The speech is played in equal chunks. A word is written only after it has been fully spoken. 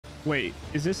Wait,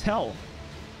 is this hell?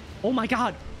 Oh my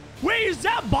god. Wait, is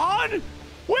that Bond?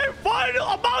 We're final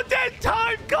about that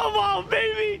time. Come on,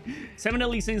 baby. 7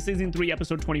 Deadly Sins season 3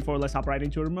 episode 24. Let's hop right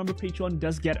into it. Remember, Patreon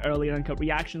does get early and uncut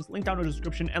reactions. Link down in the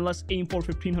description. And let's aim for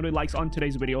 1,500 likes on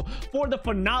today's video for the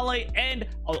finale. And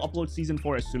I'll upload season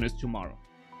 4 as soon as tomorrow.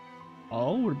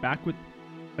 Oh, we're back with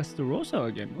Esterosa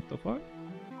again. What the fuck?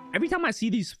 Every time I see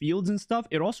these fields and stuff,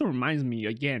 it also reminds me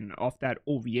again of that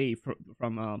OVA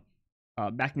from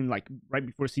back in like right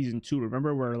before season 2.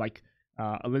 Remember where like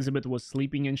Elizabeth was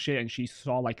sleeping and shit, and she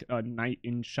saw like a knight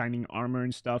in shining armor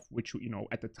and stuff, which, you know,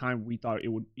 at the time we thought it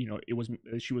would, you know, it was,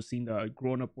 she was seeing the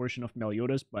grown-up version of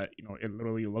Meliodas, but you know, it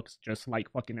literally looks just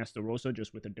like fucking Esterosa,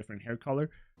 just with a different hair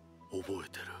color.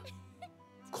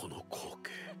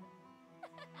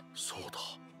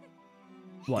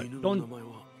 What?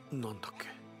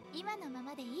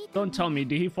 Don't tell me,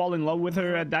 did he fall in love with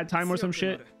her at that time or some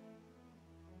shit?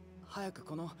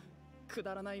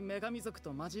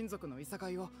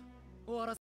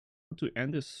 To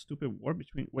end this stupid war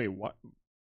between... Wait, what?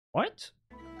 What?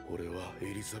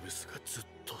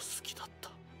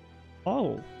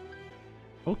 Oh.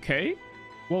 Okay.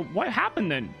 Well, what happened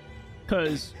then?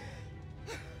 Because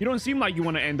you don't seem like you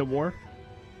want to end the war.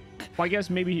 Well, I guess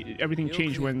maybe everything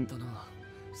changed when...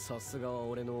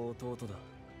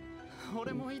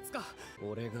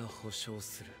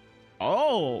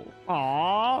 Oh,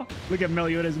 aw! Look at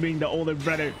Meliodas being the older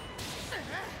brother.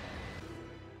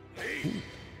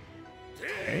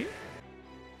 Okay.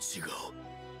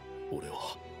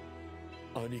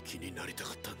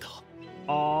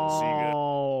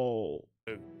 Oh.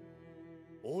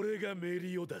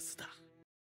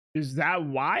 Is that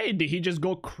why? Did he just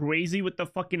go crazy with the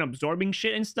fucking absorbing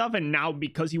shit and stuff? And now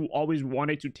because he always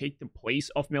wanted to take the place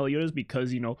of Meliodas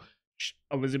because, you know,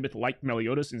 Elizabeth liked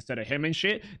Meliodas instead of him and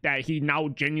shit, that he now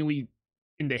genuinely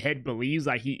in the head believes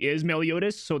like he is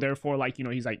Meliodas, so therefore, like, you know,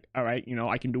 he's like, all right, you know,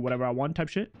 I can do whatever I want type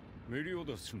shit.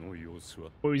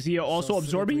 Or is he also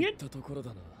absorbing it?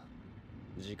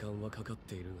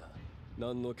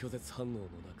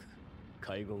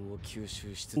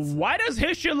 Why does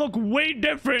his shit look way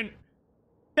different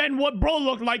than what bro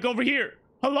looked like over here?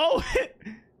 Hello?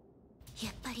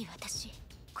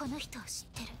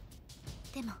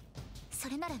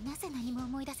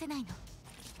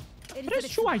 But it's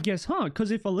true, I guess, huh? Because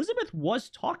if Elizabeth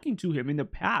was talking to him in the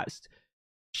past,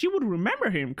 she would remember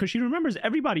him because she remembers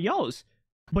everybody else,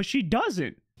 but she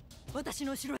doesn't.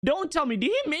 Don't tell me,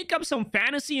 did he make up some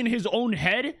fantasy in his own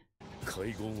head?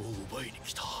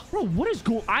 Bro, what is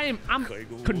going on? I'm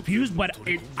confused, but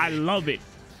I love it.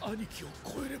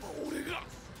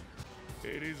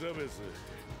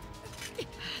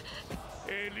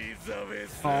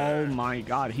 Oh my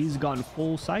god, he's gone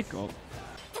full psycho.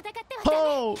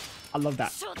 Oh, I love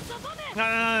that.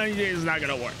 It's not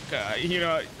gonna work. You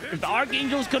know, if the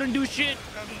archangels couldn't do shit,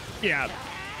 yeah.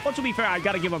 But to be fair, I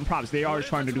gotta give them props. They are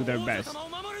trying to do their best.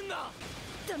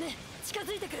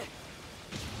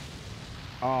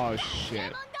 Oh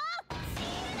shit.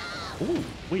 Oh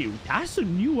wait, that's a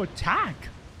new attack.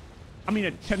 I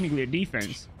mean, technically a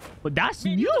defense, but that's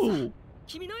new.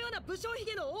 It's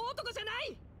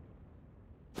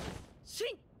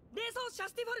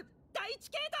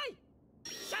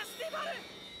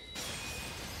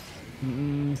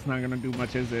not gonna do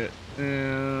much, is it?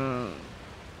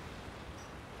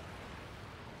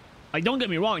 Like, don't get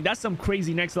me wrong, that's some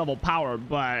crazy next level power,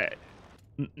 but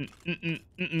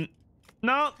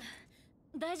no.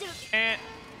 And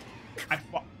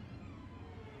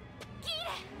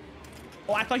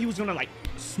oh, I thought he was gonna like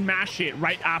smash it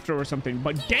right after or something,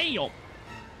 but damn.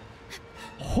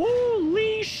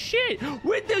 Holy shit!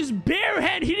 With this bare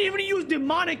head, he didn't even use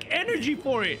demonic energy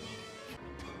for it.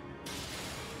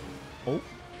 Oh.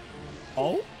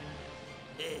 Oh.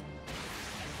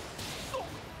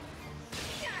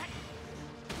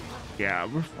 Yeah,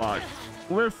 we're fucked.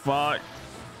 We're fucked.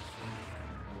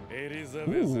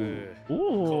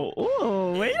 Ooh,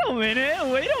 ooh, wait a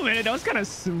minute. That was kind of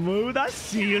smooth. I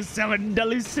see you, 7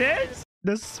 Deadly Sins.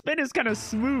 The spin is kind of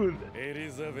smooth.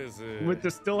 With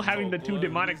the still having the 2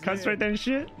 demonic cuts right there and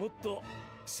shit.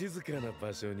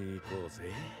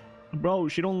 Bro,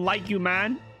 she don't like you,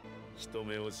 man.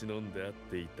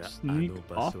 Sneak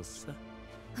off.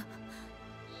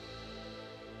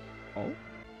 Oh,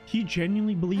 he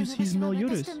genuinely believes he's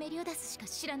Meliodas.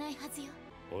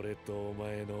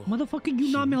 Motherfucking,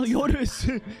 you not Meliodas.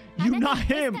 You not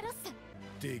him.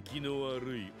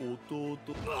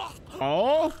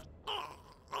 Oh.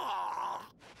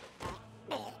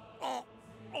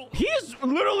 He's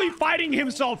literally fighting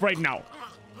himself right now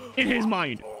in his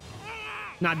mind.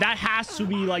 Now that has to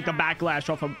be like a backlash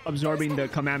of absorbing the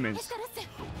commandments.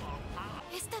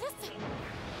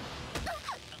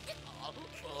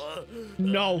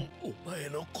 No. お前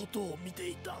のことを見て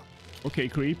いた。 Okay,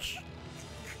 creep.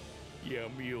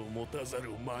 闇を持たざ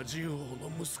る魔獣王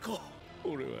の息子。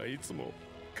俺はいつも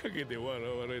陰で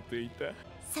笑われていた。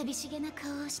寂しげな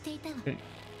顔をしていたわ。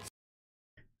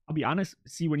 I'll be honest,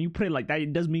 see, when you put it like that,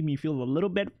 it does make me feel a little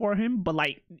bad for him, but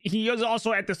like, he is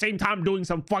also at the same time doing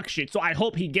some fuck shit, so I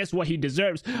hope he gets what he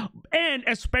deserves, and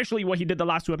especially what he did the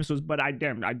last 2 episodes. But I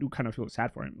do kind of feel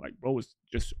sad for him. Like, bro is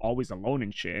just always alone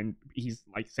and shit, and he's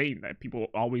like saying that people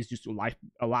always used to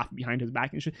laugh behind his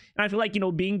back and shit. And I feel like, you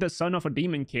know, being the son of a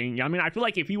demon king, I mean, I feel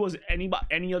like if he was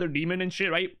any other demon and shit,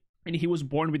 right, and he was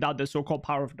born without the so-called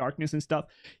power of darkness and stuff,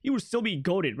 he would still be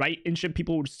goated, right? And shit,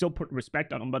 people would still put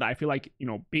respect on him. But I feel like, you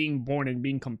know, being born and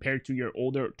being compared to your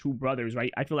older 2 brothers,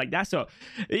 right? I feel like that's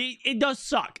it does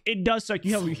suck. It does suck.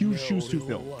 You have huge shoes to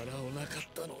fill.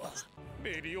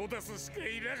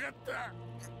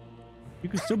 You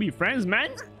can still be friends,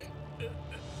 man.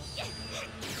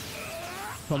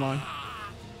 Come on.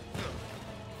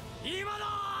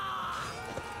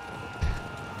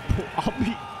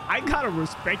 I gotta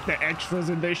respect the extras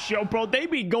in this show, bro. They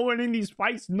be going in these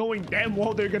fights knowing damn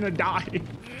well they're gonna die.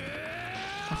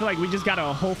 I feel like we just gotta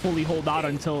hopefully hold out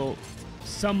until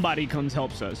somebody comes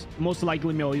helps us. Most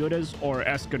likely Meliodas or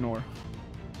Escanor.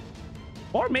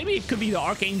 Or maybe it could be the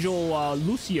Archangel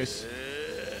Lucius.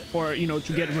 Or, you know,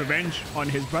 to get revenge on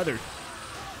his brother.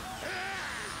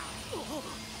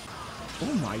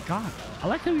 Oh my god. I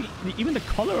like how even the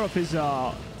color of his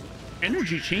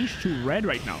energy changed to red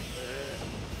right now.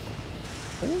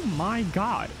 Oh my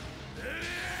god.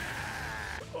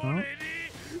 Huh?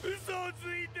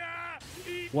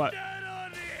 What?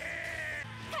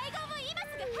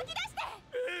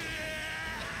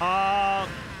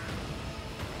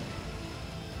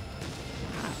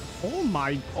 Oh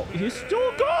my, oh, he's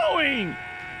still going.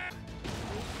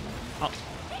 Oh.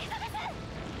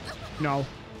 No.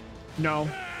 No.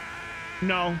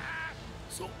 No.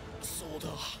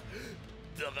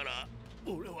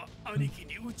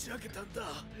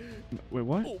 Wait,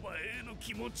 what?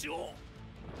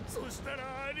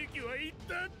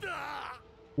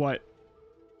 What?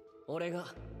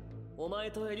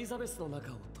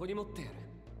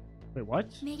 Wait, what?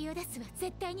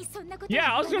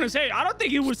 Yeah, I was gonna say, I don't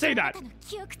think he would say that.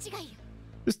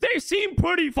 They seem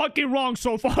pretty fucking wrong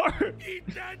so far.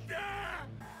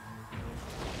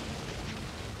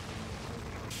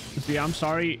 See, I'm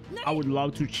sorry. I would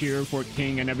love to cheer for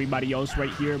King and everybody else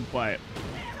right here, but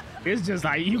it's just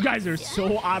like, you guys are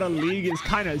so out of league. It's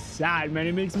kind of sad, man.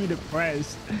 It makes me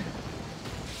depressed.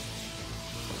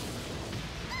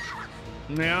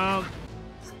 Yeah.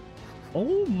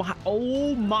 Oh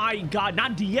my god. Now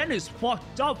Dien is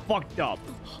fucked up.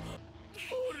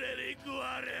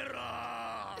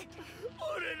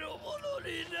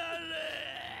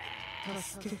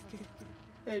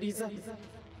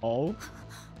 Oh.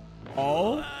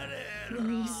 Oh.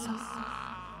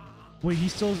 Wait,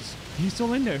 he's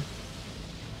still in there.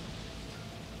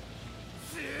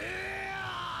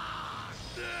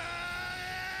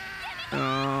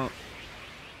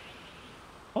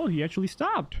 Oh, he actually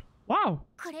stopped. Wow.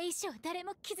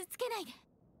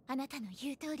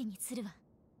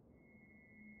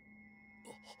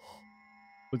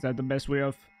 Was that the best way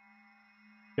of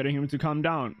getting him to calm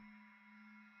down?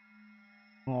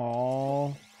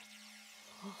 Oh.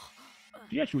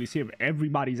 You actually saved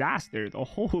everybody's ass there, though.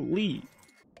 Holy.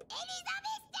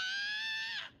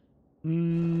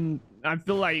 I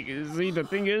feel like, see, the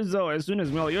thing is, though, as soon as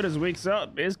Meliodas wakes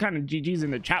up, it's kind of GG's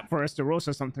in the chat for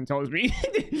Esterosa, something tells me.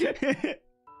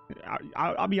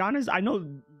 I'll be honest, I know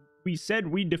we said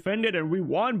we defended and we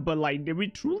won, but, like, did we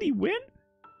truly win?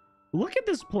 Look at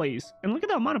this place, and look at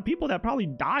the amount of people that probably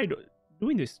died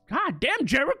doing this. God damn,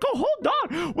 Jericho, hold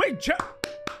on. Wait,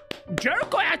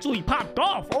 Jericho actually popped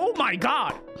off. Oh my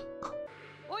god.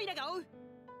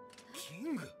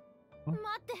 King? Huh?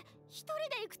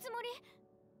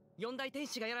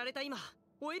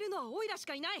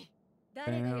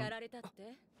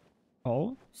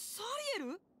 Oh?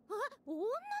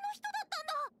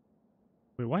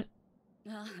 Wait, what?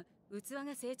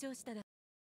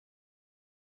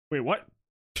 Wait, what?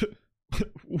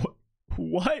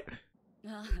 What?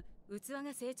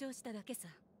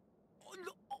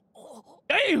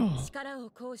 Damn! 力を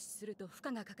行使すると負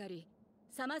荷がかかり、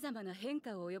様々な変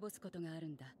化を及ぼすことがある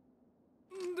んだ。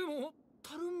でも、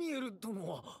タルミエル殿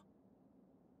は。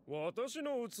私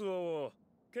の器は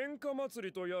喧嘩祭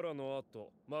りとやらの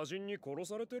後、魔人に殺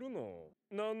されてるの。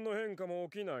何の変化も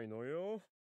起きないのよ。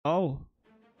Oh.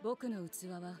 僕の器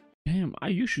は。 Damn,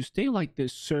 you should stay like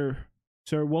this, sir.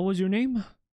 Sir, what was your name?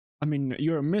 I mean,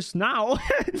 you're a miss now.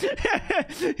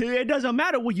 It doesn't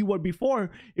matter what you were before.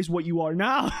 It's what you are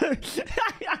now.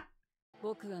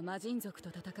 僕は魔人族と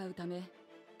戦うため、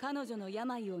彼女の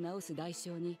病を治す代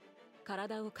償に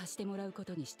体を貸してもらうこ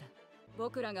とにした。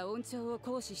僕らが恩寵を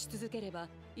行使し続ければ、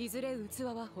いずれ器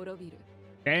は滅びる。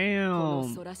この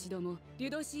Damn. ソラシドもデ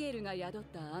ュドシエルが宿っ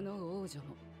たあの王女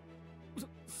も。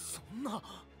そんな。だか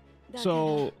ら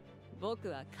So 僕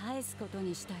は返すこと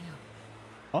にしたよ。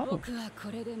 oh. 僕は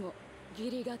これでも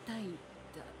義理がたいんだ。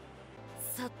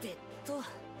さてと。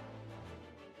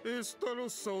エスタロッ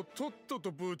サをとっとと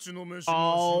ぶちのめしまし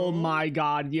ょう。 Oh my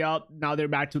god. Yep. Now they're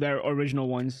back to their original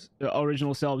ones, the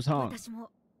original selves, huh? 私も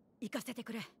行かせて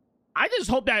くれ。 I just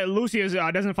hope that Lucius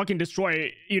doesn't fucking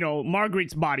destroy, you know,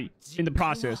 Marguerite's body in the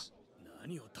process.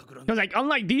 何を企ん Because, like,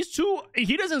 unlike these two,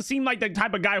 he doesn't seem like the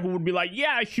type of guy who would be like,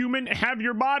 yeah, human, have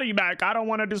your body back. I don't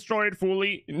want to destroy it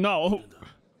fully. No.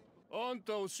 あん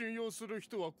たを信用する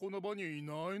人はこの場にい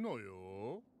ないの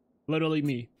よ。 Literally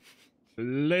me.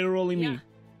 Literally me.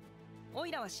 オ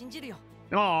イラは信じるよ。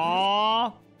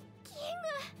 Aww.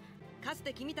 かつ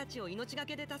て君たちを命が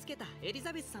けで助けたエリ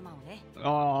ザベス様をね。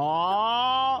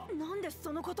 Aww. なんで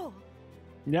そのことを？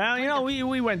 Yeah, you know,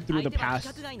 we went through 相 the 手は規 past.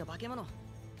 格外の化け物。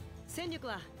戦力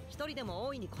は一人でも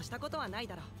大いに越したことはない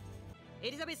だろう。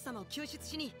エリザベス様を救出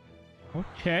しに。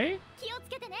 Okay. 気をつ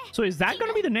けてね。 So is that going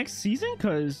to be the next season?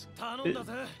 Because 頼んだ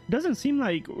ぜ。 doesn't seem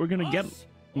like we're going to get よし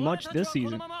much this 俺たち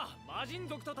はこ season. のまま魔人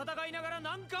族と戦いながら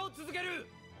南下を続ける。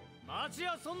町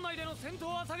や村内での戦闘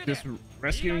は避けて。 Just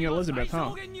rescuing Elizabeth,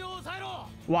 huh?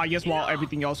 Well, I guess while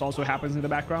everything else also happens in the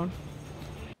background.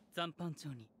 残飯長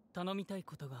に頼みたい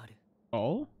ことがある。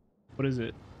 Oh? What is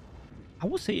it? I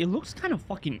will say it looks kind of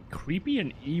fucking creepy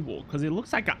and evil because it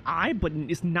looks like an eye, but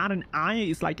it's not an eye.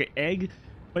 It's like an egg,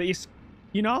 but it's,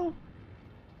 you know,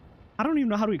 I don't even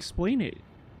know how to explain it.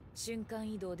 瞬間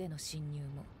移動での侵入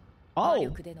も、 Oh, 魔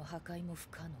力での破壊も不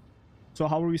可能。 so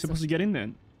how are we supposed to get in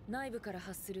then? 内部から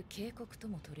発する警告と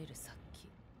も取れる殺気。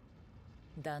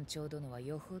団長殿は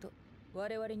よほど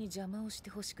我々に邪魔をして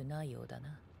ほしくないようだ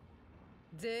な。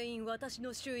全員私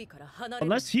の周囲から離れ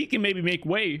る。 Unless he can maybe make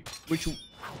way, which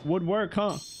would work,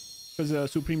 huh? Because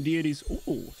Supreme Deities.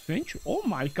 Oh, thank you. Oh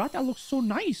my god, that looks so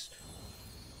nice.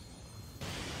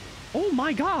 Oh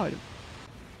my god.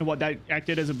 And what, that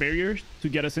acted as a barrier to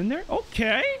get us in there?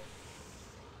 Okay.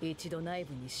 一度内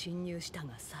部に侵入した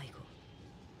が最後。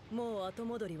もう後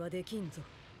戻りはできんぞ。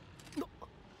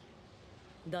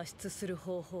脱出する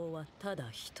方法はただ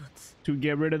一つ。 To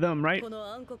get rid of them, right? この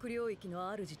暗黒領域の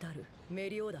主たるメ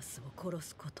リオダスを殺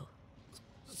すこと。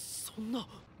そんな。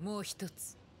もう一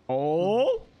つ、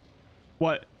 Oh?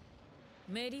 What?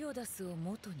 メリオダスを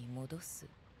元に戻す。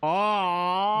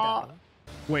 Ah.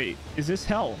 Wait, is this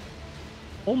hell?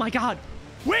 Oh my god.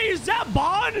 Wait, is that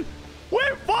Bond?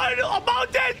 We're finally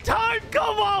about that time.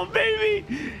 Come on, baby.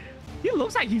 He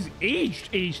looks like he's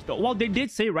aged though. Well, they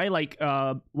did say, right, like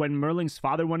when Merlin's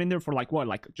father went in there for like what,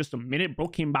 like just a minute, bro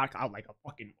came back out like a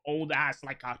fucking old ass,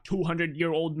 like a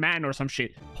 200-year-old man or some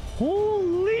shit.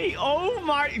 Holy, oh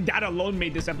my, that alone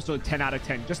made this episode 10 out of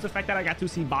 10. Just the fact that I got to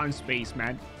see Bond's face,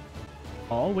 man.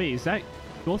 Oh wait, is that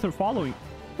both are following?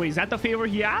 Wait, is that the favor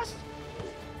he asked?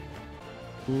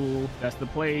 Ooh, that's the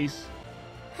place.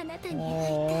 あなたに会いた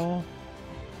い。 Oh.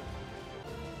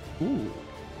 Ooh.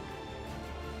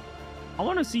 I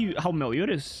want to see how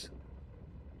Meliodas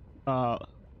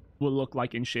will look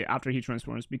like in shit after he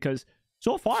transforms, because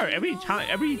so far every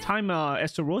time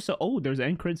Estarossa, oh, there's an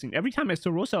end credit scene. Every time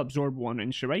Estarossa absorbed one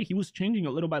and shit, right, he was changing it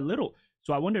little by little.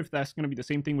 So I wonder if that's gonna be the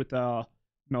same thing with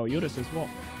Meliodas as well.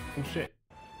 Oh shit.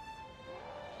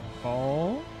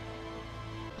 Oh.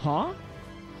 Huh?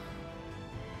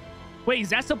 Wait, is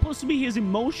that supposed to be his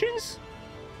emotions?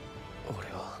 俺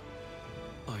は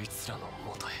あいつらの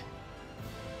元へ。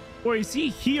 Or is he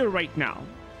here right now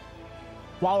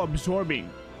while absorbing?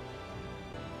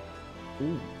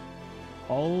 Ooh.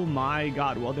 Oh my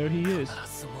god. Well, there he is.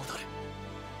 必ず戻る。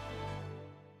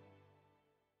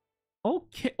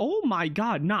 Okay. Oh my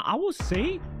god. Now, I will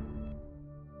say,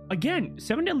 again,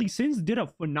 Seven Deadly Sins did a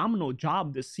phenomenal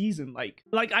job this season. Like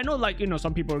I know, like, you know,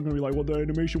 some people are gonna be like, well, the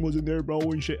animation wasn't there, bro,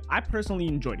 and shit. I personally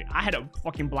enjoyed it. I had a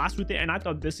fucking blast with it, and I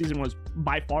thought this season was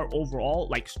by far overall,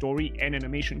 like, story and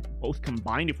animation both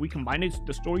combined. If we combined it,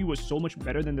 the story was so much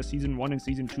better than the season 1 and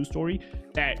season 2 story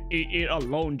that it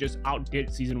alone just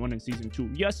outdid season 1 and season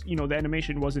 2. Yes, you know, the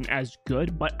animation wasn't as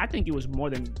good, but I think it was more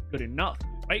than good enough,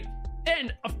 right?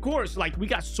 And of course, like, we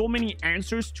got so many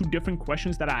answers to different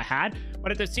questions that I had,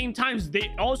 but at the same time, they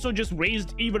also just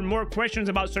raised even more questions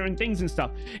about certain things and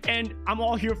stuff, and I'm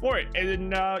all here for it.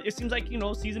 And it seems like, you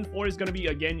know, season 4 is gonna be,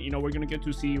 again, you know, we're gonna get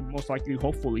to see, most likely,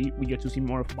 hopefully we get to see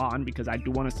more of Bond, because I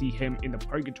do want to see him in the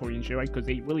purgatory and shit, right? Because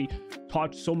they really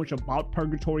talked so much about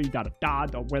purgatory,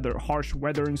 the weather, harsh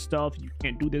weather and stuff. You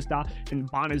can't do this, and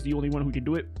Bond is the only one who can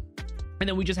do it. And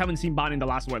then we just haven't seen Bond in the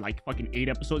last, what, like fucking 8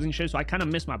 episodes and shit. So I kind of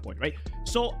miss my boy, right?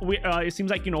 So it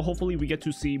seems like, you know, hopefully we get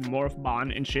to see more of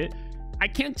Bond and shit. I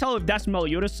can't tell if that's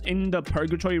Meliodas in the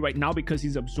purgatory right now because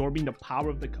he's absorbing the power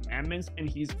of the commandments and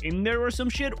he's in there or some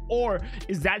shit, or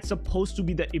is that supposed to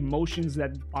be the emotions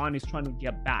that Bond is trying to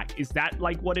get back? Is that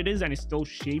like what it is, and it's still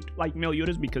shaped like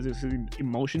Meliodas because it's his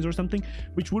emotions or something?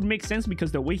 Which would make sense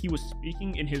because the way he was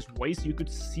speaking, in his voice, you could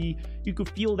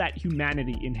feel that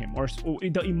humanity in him, or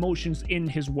the emotions in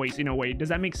his voice in a way. Does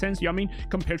that make sense? You know what I mean?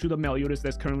 Compared to the Meliodas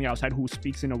that's currently outside, who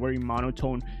speaks in a very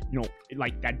monotone, you know,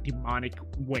 like that demonic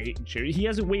way and shit. He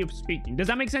has a way of speaking. Does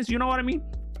that make sense? You know what I mean?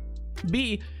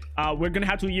 B, we're gonna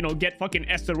have to, you know, get fucking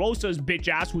Esterosa's bitch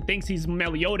ass, who thinks he's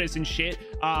Meliodas and shit,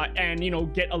 and, you know,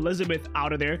 get Elizabeth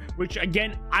out of there, which,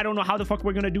 again, I don't know how the fuck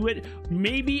we're gonna do it.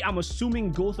 Maybe, I'm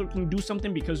assuming Gothar can do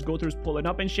something because Gothar's pulling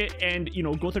up and shit, and, you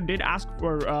know, Gothar did ask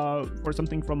for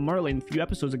something from Merlin a few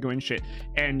episodes ago and shit,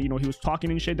 and, you know, he was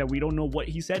talking and shit that we don't know what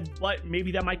he said, but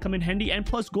maybe that might come in handy. And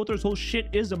plus, Gothar's whole shit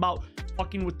is about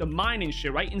fucking with the mind and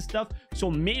shit, right, and stuff. So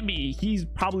maybe he's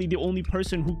probably the only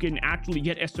person who can actually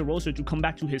get Esterosa to come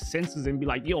back to his senses and be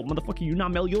like, yo, motherfucker, you're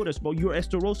not Meliodas, but you're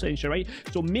Esterosa and shit, right?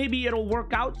 So maybe it'll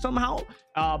work out somehow.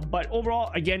 But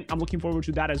overall, again, I'm looking forward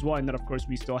to that as well. And then, of course,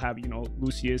 we still have, you know,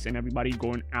 Lucius and everybody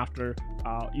going after,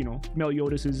 you know,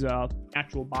 Meliodas's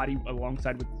actual body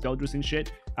alongside with Zeldris and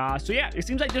shit. So yeah, it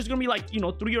seems like there's gonna be like, you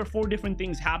know, 3 or 4 different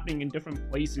things happening in different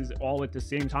places all at the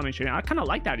same time and shit. And I kind of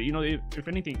like that, you know, if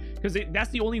anything, because that's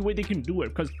the only way they can do it,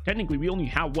 because technically we only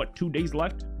have, what, 2 days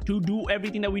left to do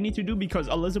everything that we need to do, because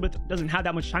Elizabeth doesn't have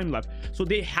that much time left. So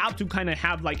they have to kind of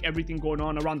have like everything going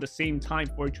on around the same time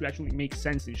for it to actually make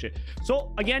sense and shit.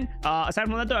 So again, aside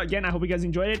from that though, again, I hope you guys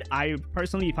enjoyed it. I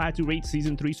personally, if I had to rate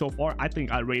season 3 so far, I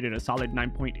think I rated a solid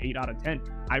 9.8 out of 10.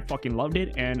 I fucking loved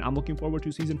it, and I'm looking forward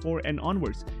to season 4 and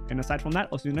onwards. And aside from that,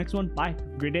 I'll see you next one. Bye.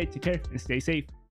 Have a great day. Take care and stay safe.